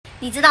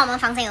你知道我们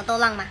房间有多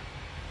乱吗？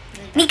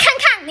你看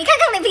看你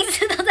平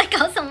时都在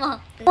搞什么？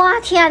哇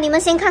天啊！你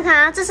们先看看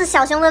啊，这是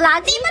小熊的垃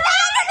圾。这边。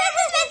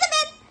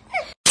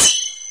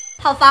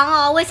好烦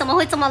哦！为什么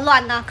会这么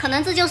乱呢？可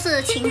能这就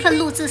是勤奋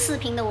录制视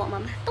频的我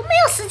们吧，都没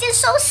有时间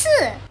收拾。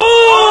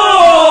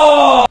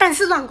但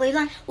是乱归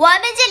乱，我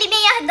们这里面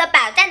有很多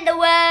宝藏的哦。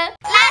垃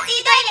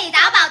圾堆里找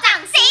宝藏，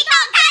行动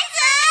开始！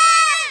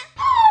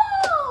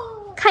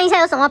看一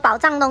下有什么宝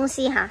藏东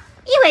西哈。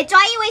一会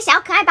抓一位小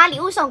可爱，把礼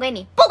物送给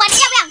你，不管你要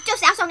不要，就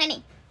是要送给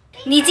你。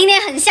你今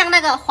天很像那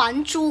个《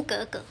还珠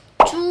格格》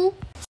猪。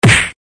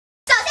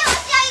首先，我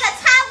需要一个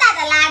超大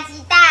的垃圾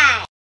袋。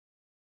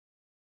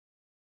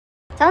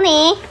找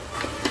你，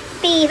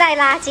第一袋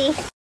垃圾。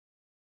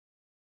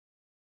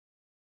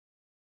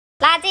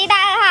垃圾袋2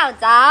号，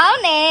找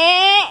你。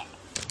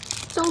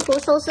中途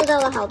收拾到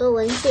了好多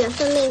文具，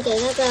顺便给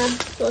那个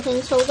昨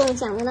天抽中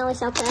奖的那位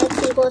小可爱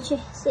寄过去，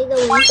是一个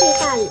文具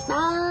大礼包，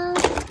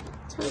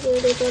超级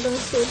无敌多东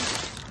西。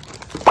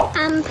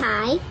安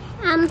排，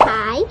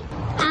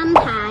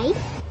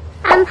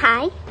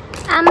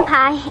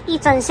一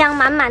整箱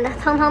满满的，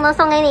通通都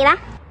送给你啦。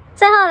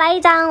最后来一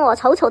张我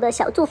丑丑的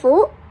小祝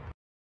福。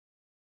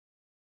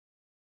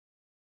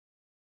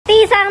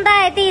第3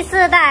袋、第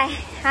4袋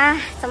啊，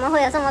怎么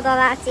会有这么多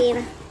垃圾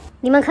呢？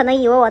你们可能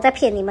以为我在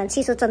骗你们，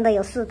其实真的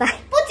有4袋。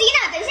不急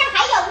呢，等一下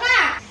还有呢。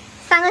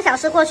3个小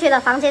时过去了，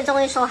房间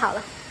终于收好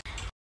了。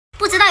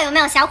不知道有没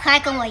有小可爱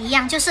跟我一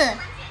样，就是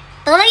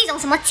得了一种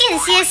什么间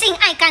歇性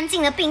爱干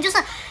净的病，就是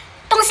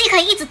东西可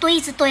以一直堆，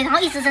然后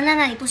一直扔在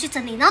那里不去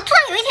整理，然后突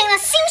然有一天呢，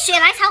心血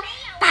来潮，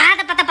吧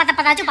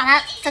嗒就把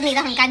它整理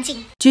得很干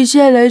净。接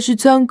下来是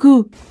仓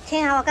库。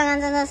天啊，我刚刚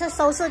真的是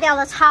收拾掉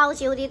了超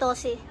级无敌多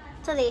西，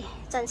这里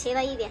整齐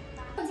了一点。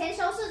目前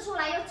收拾出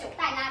来有9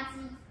袋垃圾。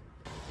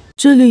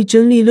这里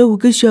整理了5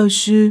个小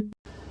时。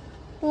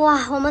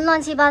哇，我们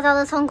乱七八糟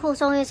的仓库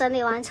终于整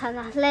理完成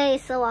了，累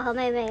死我和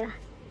妹妹了，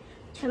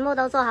全部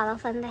都做好了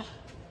分类。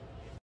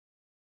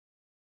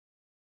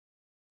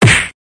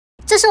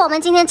这是我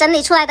们今天整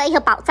理出来的一盒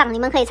宝藏，你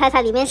们可以猜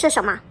猜里面是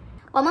什么？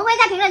我们会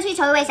在评论区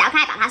求一位小可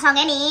爱，把它送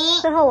给你。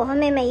最后我和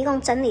妹妹一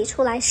共整理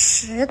出来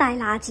10袋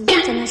垃圾，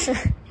真的是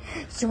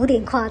有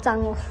点夸张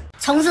哦。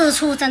从日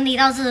出整理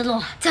到日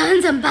落，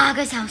整8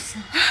个小时，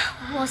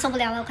我受不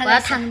了了，我快我要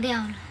瘫掉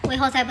了。我以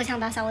后再不想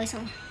打扫卫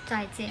生了。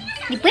再见。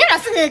你不要老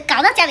是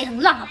搞到家里很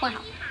乱好不好？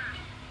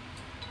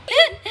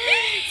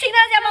请大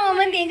家帮我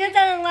们点个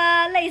赞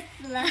吧，累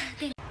死了。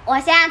我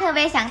现在特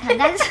别想躺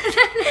在好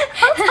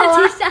丑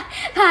啊！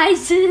拍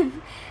视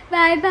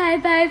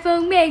拍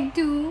封面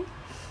图，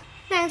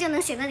那样就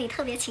能显得你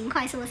特别勤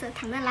快，是不是？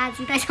躺在垃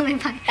圾袋上面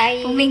拍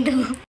封面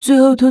图。最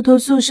后偷偷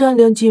送上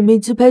2姐妹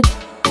自拍。